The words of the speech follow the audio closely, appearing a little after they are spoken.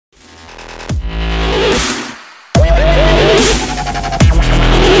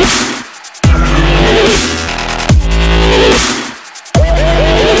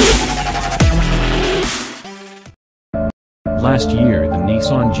Last year the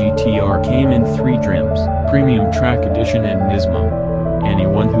Nissan GT R came in 3 trims, Premium, Track Edition and NISMO.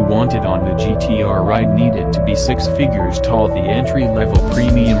 Anyone who wanted on the GT R ride needed to be 6 figures tall. The entry-level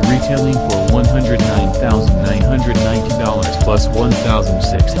Premium retailing for $109,990 plus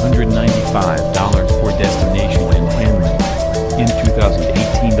 $1,695 for destination and handling. In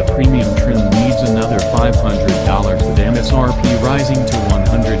 2018 the Premium trim needs another $500 with MSRP rising to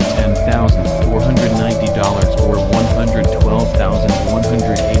 $110,490 or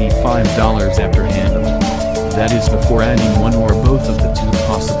 $112,185 after handling. That is before adding one or both of the 2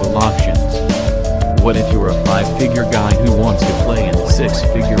 possible options. What if you're a 5-figure guy who wants to play in a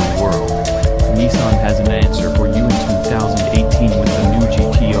 6-figure world? Nissan has an answer for you in 2018 with the new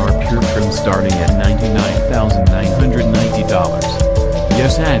GT R Pure trim starting at $99,990.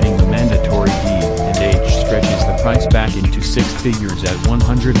 Yes, adding the mandatory D&H stretches the price back into 6 figures at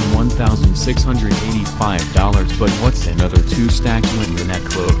 $101,685, but what's another 2 stacks when you're that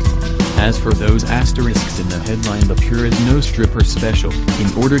close? As for those asterisks in the headline, the Pure is no stripper special.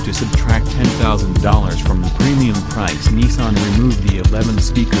 In order to subtract $10,000 from the premium price, Nissan removed the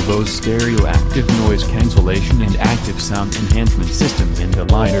 11-speaker Bose stereo active noise cancellation and active sound enhancement systems and the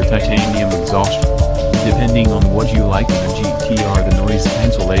lighter titanium exhaust. Depending on what you like in a GT R, the noise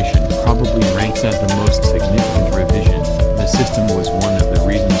cancellation probably ranks as the most significant revision. The system was one of the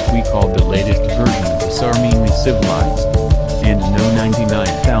reasons we called the latest version disarmingly civilized. And no,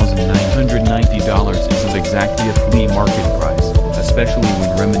 $99,990 isn't exactly a flea market price, especially when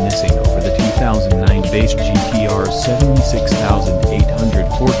reminiscing over the 2009 base GT R's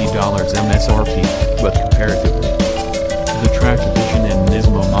 $76,840 MSRP, but comparatively, the Track Edition and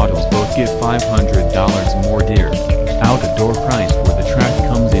NISMO models both get $500 more dear. Out-the-door price for the Track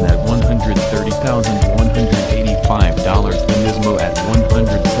comes in at $130,185, the NISMO at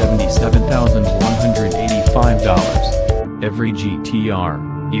 $177,185. Every GT R,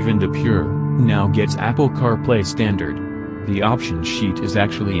 even the Pure, now gets Apple CarPlay standard. The options sheet is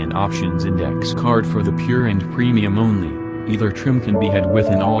actually an options index card for the Pure and Premium only. Either trim can be had with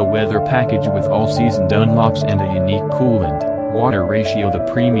an all-weather package with all-season Dunlops and a unique coolant-water ratio. The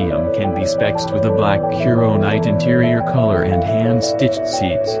Premium can be spec'd with a black Curo Night interior color and hand-stitched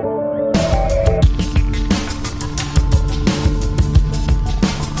seats.